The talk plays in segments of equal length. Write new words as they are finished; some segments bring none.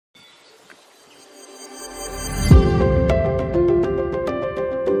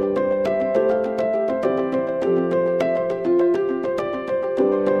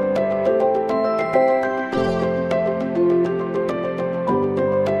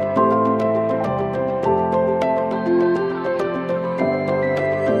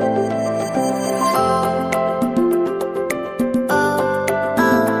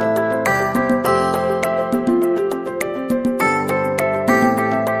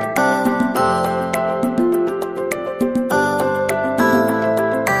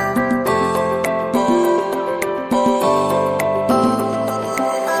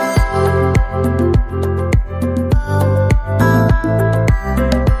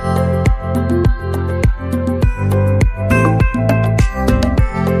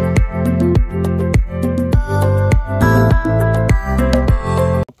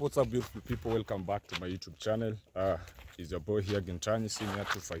beautiful people, welcome back to my YouTube channel. It's your boy here, Gintani Senior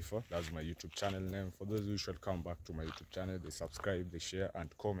 254. That's my YouTube channel name. For those who should come back to my YouTube channel, they subscribe, they share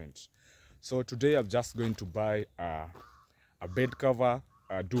and comment. So today I'm just going to buy a bed cover,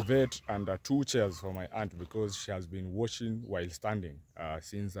 a duvet and 2 chairs for my aunt because she has been watching while standing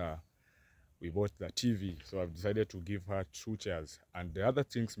since we bought the TV. So I've decided to give her 2 chairs, and the other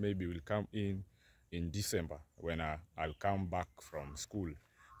things maybe will come in December when I'll come back from school.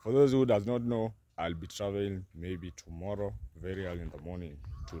 For those who does not know, I'll be traveling maybe tomorrow very early in the morning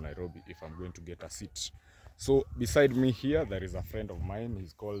to Nairobi if I'm going to get a seat. So beside me here there is a friend of mine.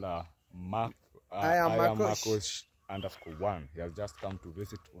 He's called I am Marcos _1. He has just come to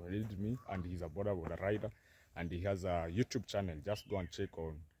visit with me, and he's a border rider, and he has a YouTube channel. Just go and check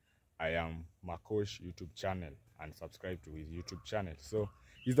on I am Marcos YouTube channel and subscribe to his YouTube channel. So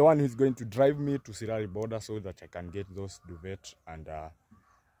he's the one who's going to drive me to Sirari border so that I can get those duvet and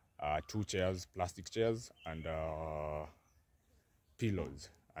 2 chairs, plastic chairs, and pillows,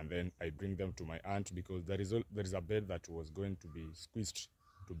 and then I bring them to my aunt because there is a bed that was going to be squeezed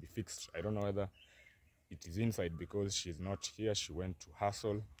to be fixed. I don't know whether it is inside because she's not here. She went to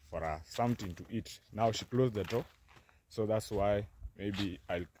hustle for something to eat. Now she closed the door, so that's why maybe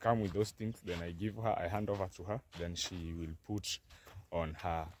I'll come with those things, then I give her, I hand over to her, then she will put on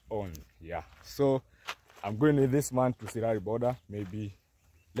her own. Yeah, so I'm going with this man to Sirari border. Maybe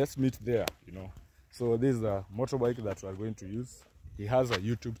let's meet there, you know. So this is a motorbike that we are going to use. He has a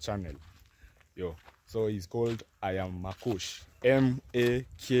YouTube channel, so he's called I am Marcos, M-A-K-O-S.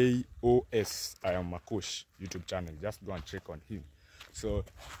 I am Marcos YouTube channel. Just go and check on him. So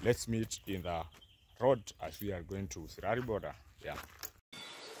let's meet in the road as we are going to Sirari border. Yeah.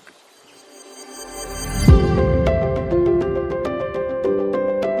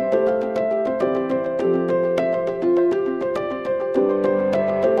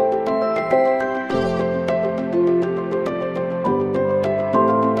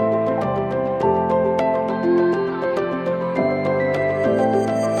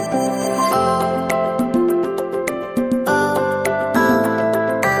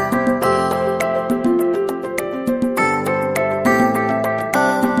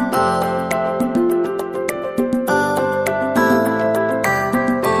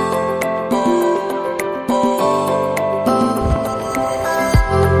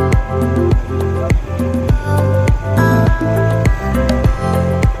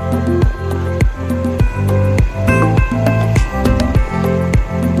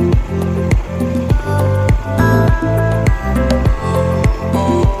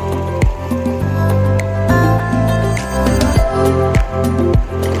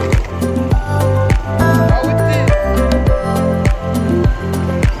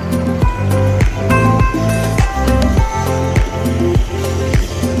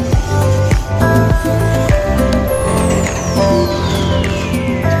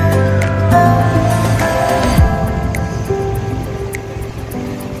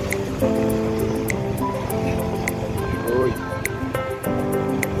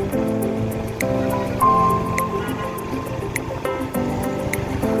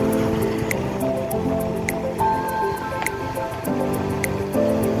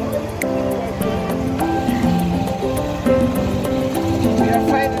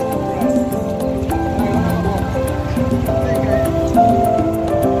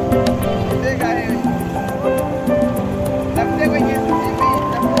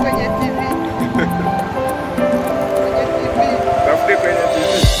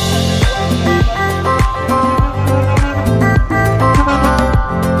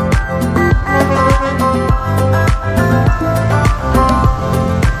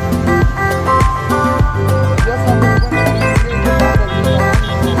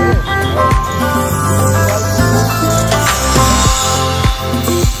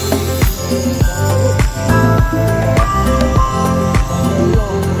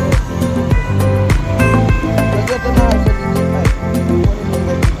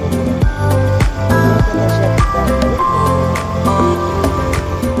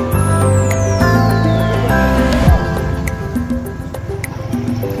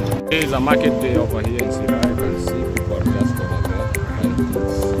 It is a market day over here in Sirari. You can see people are just over there.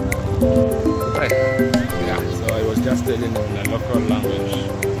 Yeah, so I was just telling in the local language.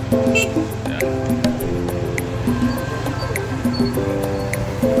 Yeah.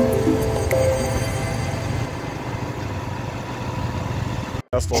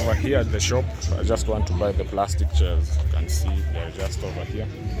 Just over here at the shop, I just want to buy the plastic chairs. You can see they're just over here.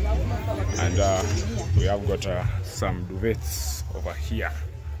 And we have got some duvets over here.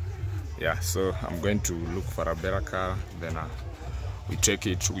 Yeah, so I'm going to look for a better car, then we take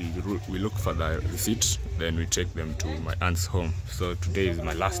it, we look for the receipt, then we take them to my aunt's home. So today is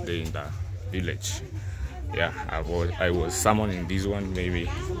my last day in the village. Yeah, I was summoning this one. Maybe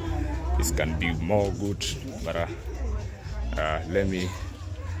this can be more good, but let me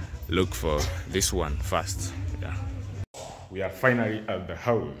look for this one first. Yeah, we are finally at the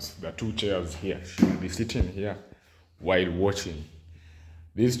house. The two chairs here. She will be sitting here while watching.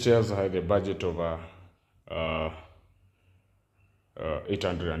 These chairs had a budget of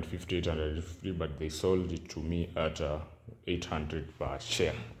 850, but they sold it to me at 800 per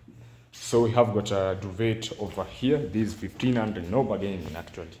chair. So we have got a duvet over here. This is 1500, no bargaining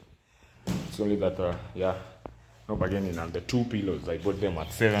actually. It's only that yeah, no bargaining. And the two pillows, I bought them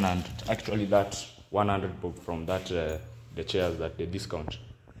at 700. Actually, that 100 from that the chairs that the discount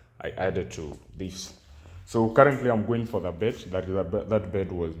I added to this. So currently I'm going for the bed. That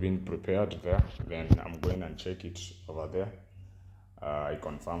bed was being prepared there. Then I'm going and check it over there. I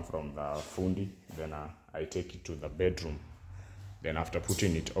confirm from the fundi. Then I take it to the bedroom. Then after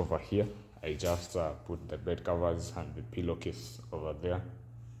putting it over here, I just put the bed covers and the pillowcase over there.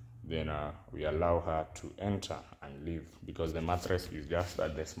 Then we allow her to enter and leave because the mattress is just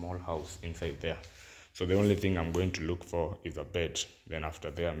at the small house inside there. So the only thing I'm going to look for is a bed. Then after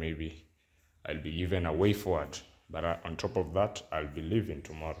there, maybe I'll be given a way forward. But on top of that, I'll be leaving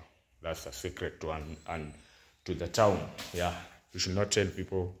tomorrow. That's a secret to and to the town. Yeah, you should not tell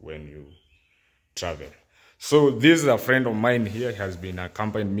people when you travel. So this is a friend of mine here. He has been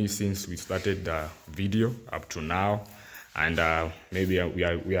accompanying me since we started the video up to now, and maybe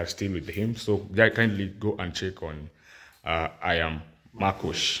we are still with him. So kindly go and check on I am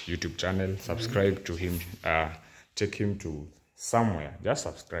Makosh YouTube channel. Subscribe to him. Take him to somewhere. Just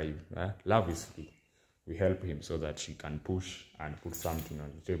subscribe. Love is free. We help him so that he can push and put something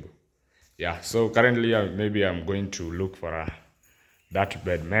on the table. Yeah. So currently, maybe I'm going to look for that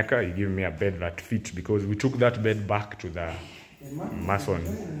bed maker. He gave me a bed that fits because we took that bed back to the mason.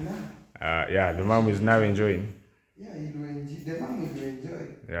 Yeah, the mom is now enjoying. Yeah, the mom will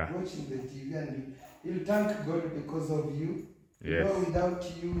enjoy watching the TV, and he'll thank God because of you. Yes. You know, without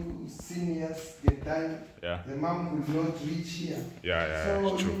you seniors get time, the mom will not reach here. Yeah,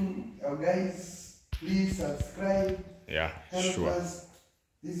 so true. Guys, please subscribe. Yeah, help us.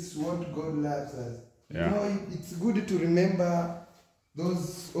 This is what God loves us. You know, it's good to remember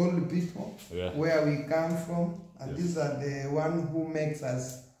those old people, where we come from, and these are the one who makes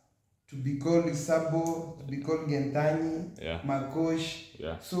us to be called Sabo, to be called Gentanyi,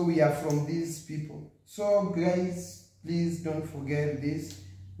 Makosh. So we are from these people. So guys, please don't forget this.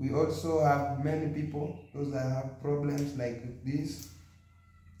 We also have many people, those that have problems like this.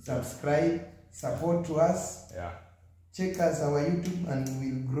 Subscribe, support to us. Check us our YouTube and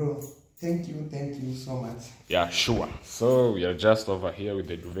we'll grow. Thank you so much. Yeah, sure. So we are just over here with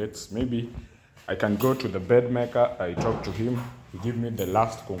the duvets. Maybe I can go to the bed maker. I talk to him. He give me the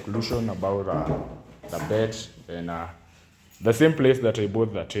last conclusion about the bed. And the same place that I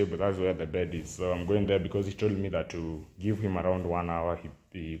bought the table, that's where the bed is. So I'm going there because he told me that to give him around 1 hour,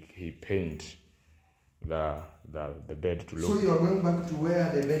 he paint the bed to look. So you are going back to where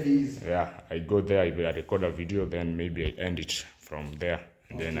the bed is? Yeah, I go there, I record a video, then maybe I end it from there.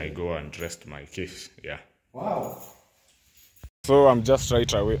 Then I go and rest my case. Yeah. Wow. So I'm just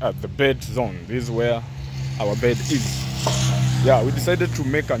right away at the bed zone. This is where our bed is. Yeah, we decided to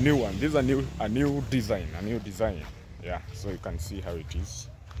make a new one. This is a new design. Yeah, so you can see how it is.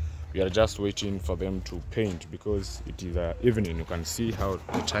 We are just waiting for them to paint because it is evening. You can see how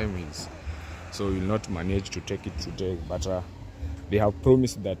the time is. So we'll not manage to take it today, but they have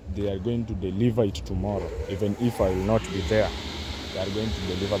promised that they are going to deliver it tomorrow, even if I will not be there. They are going to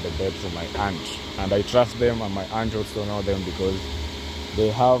deliver the bed to my aunt, and I trust them, and my aunt also know them because they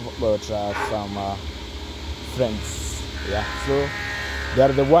have got some friends. Yeah, so they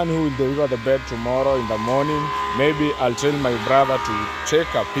are the one who will deliver the bed tomorrow in the morning. Maybe I'll tell my brother to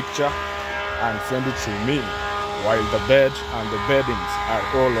take a picture and send it to me while the bed and the beddings are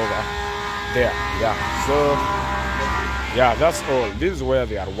all over there. Yeah, so yeah, that's all. This is where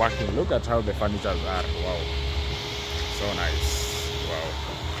they are working. Look at how the furniture are. Wow, so nice. Wow.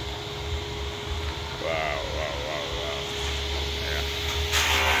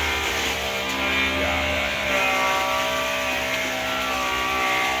 Yeah.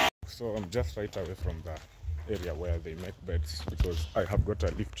 So I'm just right away from the area where they make beds because I have got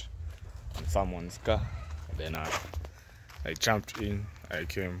a lift on someone's car. Then I jumped in, I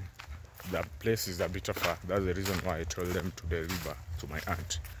came. The place is a bit far. That's the reason why I told them to deliver to my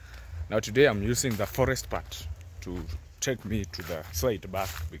aunt. Now today I'm using the forest part to take me to the side back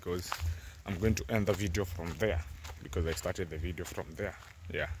because I'm going to end the video from there. because I started the video from there.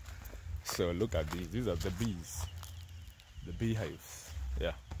 Yeah, so look at these are the bees, the beehives.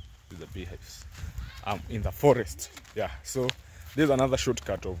 Yeah, these are beehives. I'm in the forest. Yeah, so there's another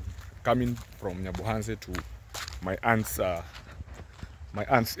shortcut of coming from Nyabuhanse to my aunt's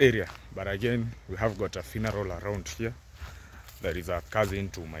area. But again, we have got a funeral around here. There is a cousin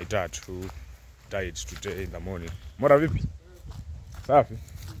to my dad who died today in the morning. Mora vipi? Safi?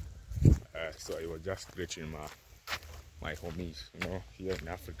 So I was just greeting my homies. You know, here in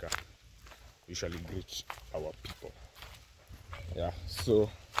Africa, we usually greet our people. Yeah, so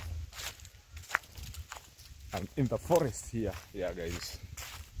I'm in the forest here. Yeah, guys.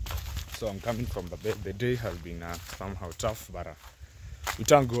 So I'm coming from the bed. The day has been somehow tough, but we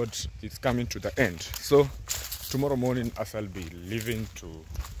thank God it's coming to the end. So tomorrow morning as I'll be leaving to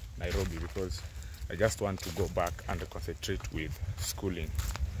Nairobi because I just want to go back and concentrate with schooling.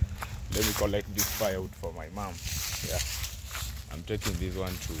 Let me collect this firewood for my mom. Yeah, I'm taking this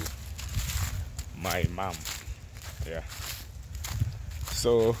one to my mom. Yeah.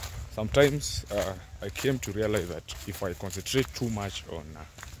 So sometimes I came to realize that if I concentrate too much on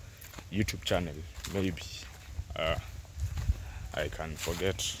YouTube channel, maybe I can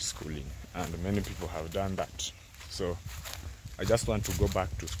forget schooling, and many people have done that. So I just want to go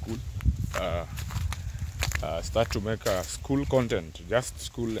back to school, start to make school content, just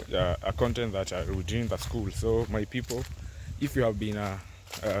school a content that are within the school. So my people, if you have been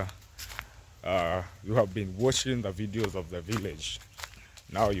watching the videos of the village,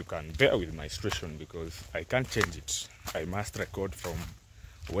 now you can bear with my situation because I can't change it. I must record from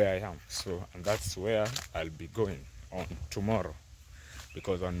where I am. So, and that's where I'll be going on tomorrow,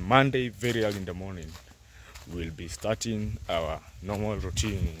 because on Monday very early in the morning we'll be starting our normal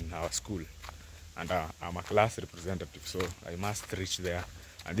routine in our school, and I'm a class representative, so I must reach there,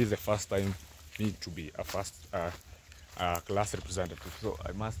 and this is the first time me to be a class representative, so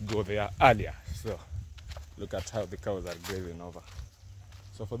I must go there earlier. So look at how the cows are grazing over.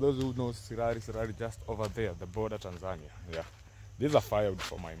 So for those who know Sirari just over there, the border Tanzania. Yeah, these are firewood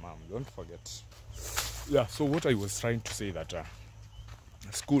for my mom, don't forget. Yeah, so what I was trying to say that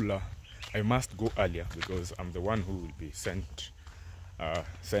school, I must go earlier because I'm the one who will be sent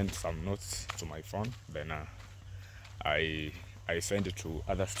some notes to my phone. Then I send it to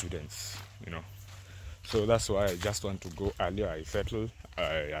other students, you know. So that's why I just want to go earlier. I settle,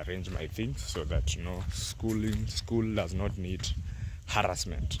 I arrange my things so that, you know, school does not need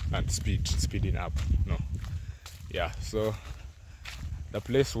harassment and speeding up. No. Yeah, so the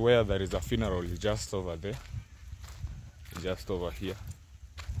place where there is a funeral is just over there, just over here.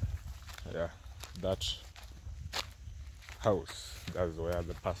 Yeah, that house, that's where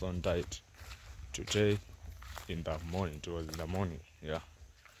the person died today in the morning. It was in the morning. Yeah,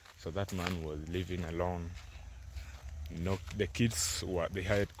 so that man was living alone. No, the kids they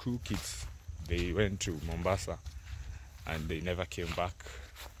had 2 kids. They went to Mombasa and they never came back.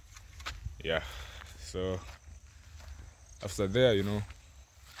 Yeah, so after there, you know,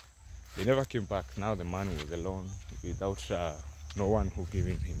 they never came back. Now the man was alone without no one who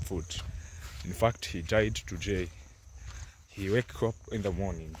giving him food. In fact, he died today. He woke up in the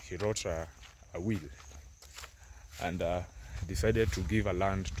morning, he wrote a will and decided to give a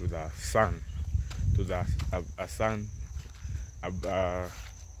land to the son, to a son, how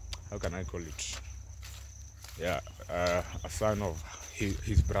can I call it? Yeah, a son of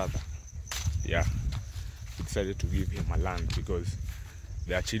his brother. Yeah, he decided to give him a land because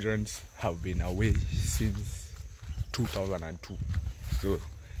their children have been away since 2002. So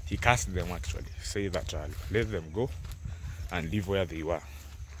he cast them, actually, say that let them go and live where they were,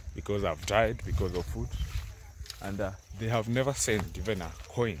 because I've died because of food, and they have never sent even a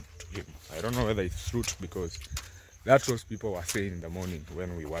coin to him. I don't know whether it's true, because that's what people were saying in the morning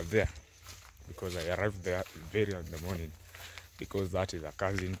when we were there, because I arrived there very early in the morning, because that is a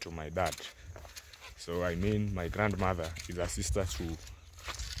cousin to my dad. So I mean, my grandmother is a sister to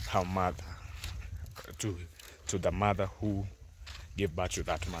her mother, to the mother who gave birth to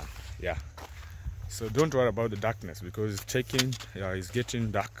that man. Yeah, so don't worry about the darkness, because it's getting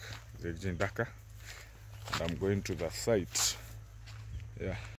dark. It's getting darker, and I'm going to the site.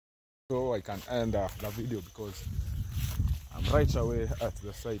 Yeah, so I can end the video because I'm right away at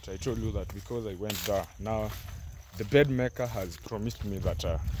the site. I told you that because I went there. Now the bed maker has promised me that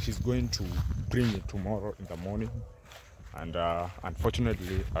she's going to bring it tomorrow in the morning, and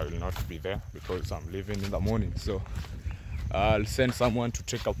unfortunately I will not be there because I'm leaving in the morning. So I'll send someone to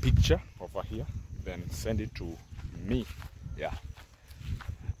take a picture over here, then send it to me. Yeah,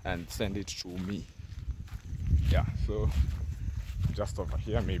 and send it to me. Yeah, so just over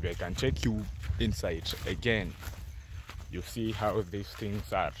here. Maybe I can take you inside again. You see how these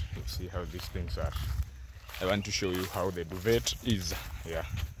things are. You see how these things are. I want to show you how the duvet is. Yeah,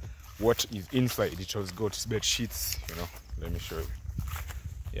 what is inside. It has got bed sheets, you know. Let me show you.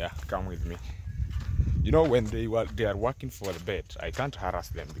 Yeah, come with me. You know, when they are working for the bed, I can't harass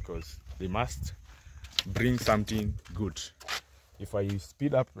them because they must bring something good. If I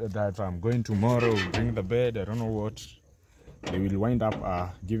speed up that I'm going tomorrow, bring the bed, I don't know what, they will wind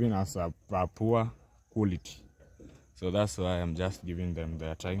up giving us a poor quality. So that's why I'm just giving them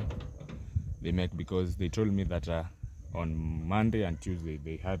their time they make, because they told me that on Monday and Tuesday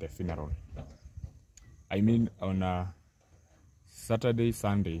they had a funeral. I mean, on Saturday,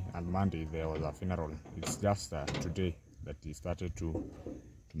 Sunday, and Monday there was a funeral. It's just today that he started to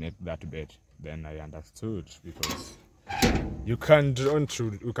make that bed. Then I understood, because you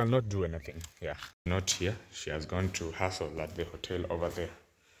cannot do anything. Yeah, not here. She has gone to hustle at the hotel over there.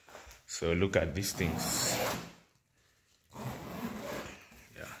 So look at these things.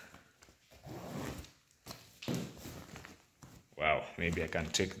 Wow, maybe I can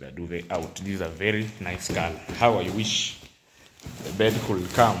take the duvet out. This is a very nice girl. How I wish the bed could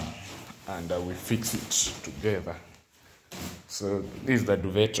come and we fix it together. So this is the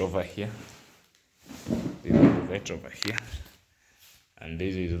duvet over here. This is the duvet over here. And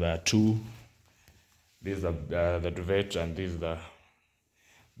this is the two. This is the duvet, and this is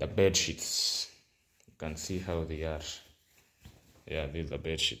the bed sheets. You can see how they are. Yeah, this is the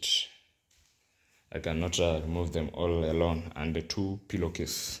bed sheet. I cannot remove them all alone, and the two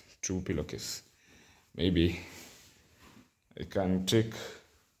pillowcase. Maybe I can take.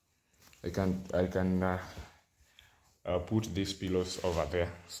 I can put these pillows over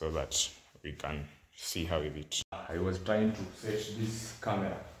there so that we can see how it is. I was trying to set this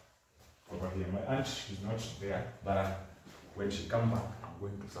camera over here. My aunt is not there, but when she comes back, I'm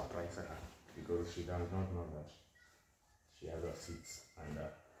going to surprise her, because she does not know that she has a seat under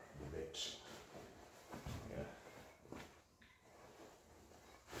the bed. Yeah.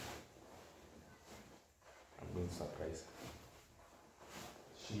 I'm going to surprise her.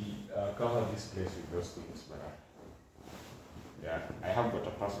 She covered this place with those things, but yeah, I have got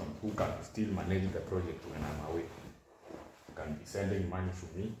a person who can still manage the project when I'm away. Can be sending money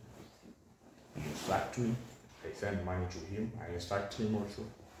to me, I instruct him, I send money to him, I instruct him also,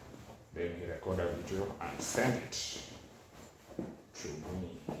 then he record a video and send it to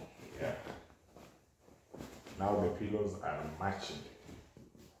me. Yeah. Now the pillows are matching.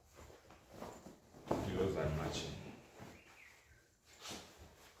 Pillows are matching.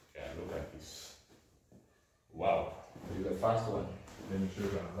 Yeah, look at this. Wow. This is the first one. Let me show you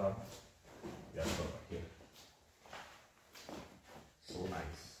another. Yeah, over here. So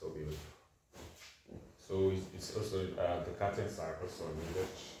nice, so beautiful. So it's also the curtains are also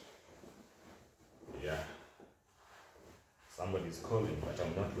needed. Yeah. Somebody's calling, but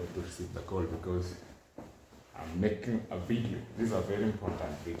I'm not going to receive the call because I'm making a video. This is a very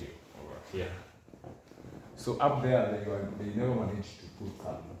important video over here. So up there, they never managed to put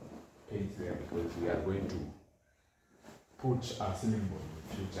some paint there because we are going to put a ceiling board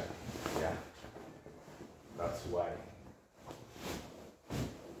in the future. Yeah, that's why.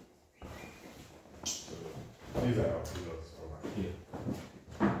 So these are our pillows over here.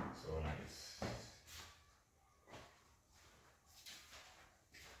 So nice.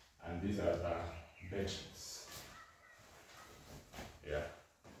 And these are the bed sheets. Yeah.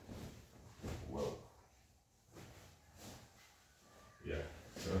 Whoa. Yeah.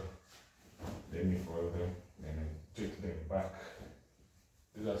 So let me fold them, then I take them back.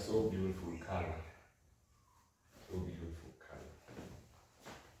 These are so beautiful color. So beautiful color.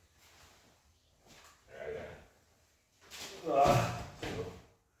 Yeah. So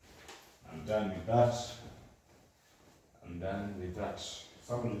I'm done with that. I'm done with that.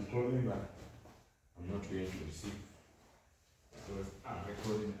 Someone is calling, but I'm not going to receive because I'm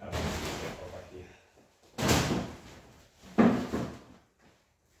recording a video over here.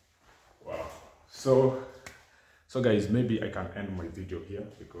 Wow. So guys, maybe I can end my video here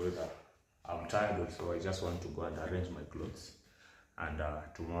because I'm tired also. I just want to go and arrange my clothes, and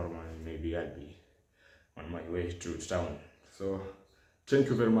tomorrow morning maybe I'll be on my way to town. So thank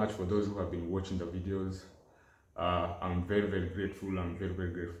you very much for those who have been watching the videos. I'm very grateful. I'm very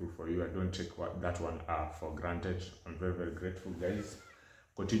grateful for you. I don't take that one for granted. I'm very grateful, guys.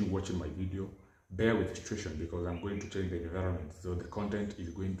 Continue watching my video. Bear with the situation because I'm going to change the environment, so the content is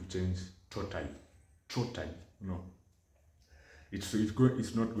going to change totally. No, it's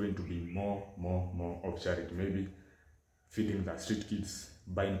not going to be more of charity. Maybe feeding the street kids,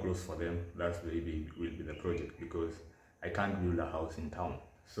 buying clothes for them. That's maybe will be the project, because I can't build a house in town.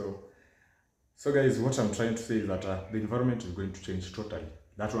 So guys, what I'm trying to say is that the environment is going to change totally.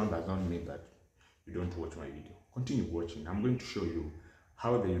 That one does not mean that you don't watch my video. Continue watching. I'm going to show you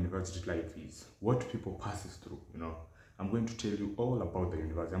how the university life is, what people passes through, you know. I'm going to tell you all about the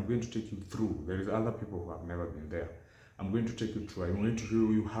university. I'm going to take you through. There is other people who have never been there. I'm going to take you through. I'm going to show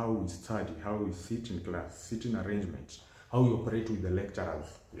you how we study, how we sit in class, sitting arrangements, how we operate with the lecturers.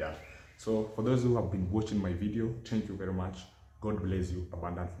 Yeah. So for those who have been watching my video, thank you very much. God bless you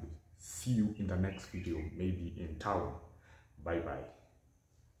abundantly. See you in the next video, maybe in town. Bye bye.